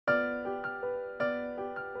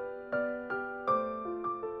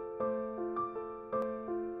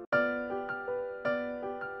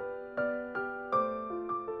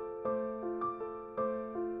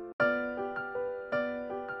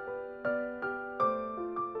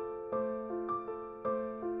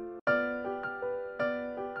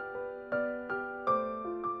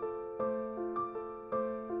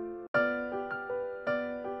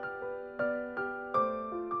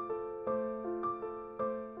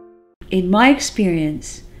in my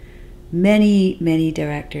experience, many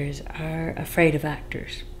directors are afraid of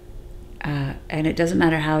actors. And it doesn't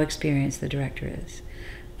matter how experienced the director is.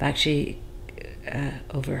 I've actually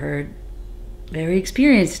overheard very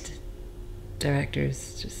experienced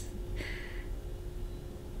directors just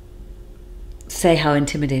say how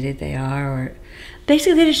intimidated they are, or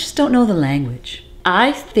basically they just don't know the language.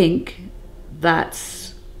 I think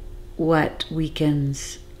that's what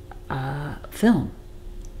weakens film.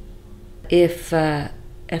 If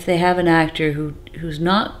they have an actor who's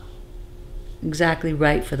not exactly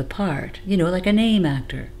right for the part, you know, like a name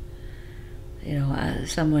actor, you know,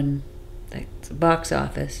 someone like the box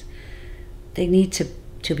office, they need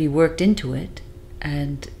to be worked into it,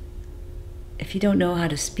 and if you don't know how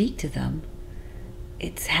to speak to them,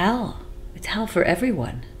 it's hell. It's hell for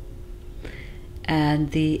everyone.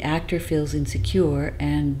 And the actor feels insecure,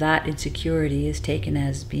 and that insecurity is taken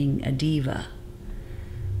as being a diva,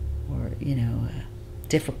 or, you know,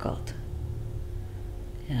 difficult.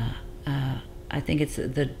 Yeah, I think it's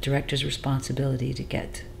the director's responsibility to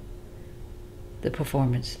get the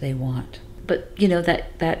performance they want. But, you know,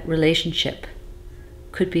 that relationship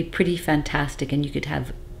could be pretty fantastic, and you could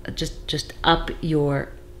have just up your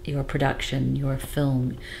production, your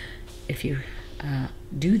film, if you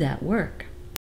do that work.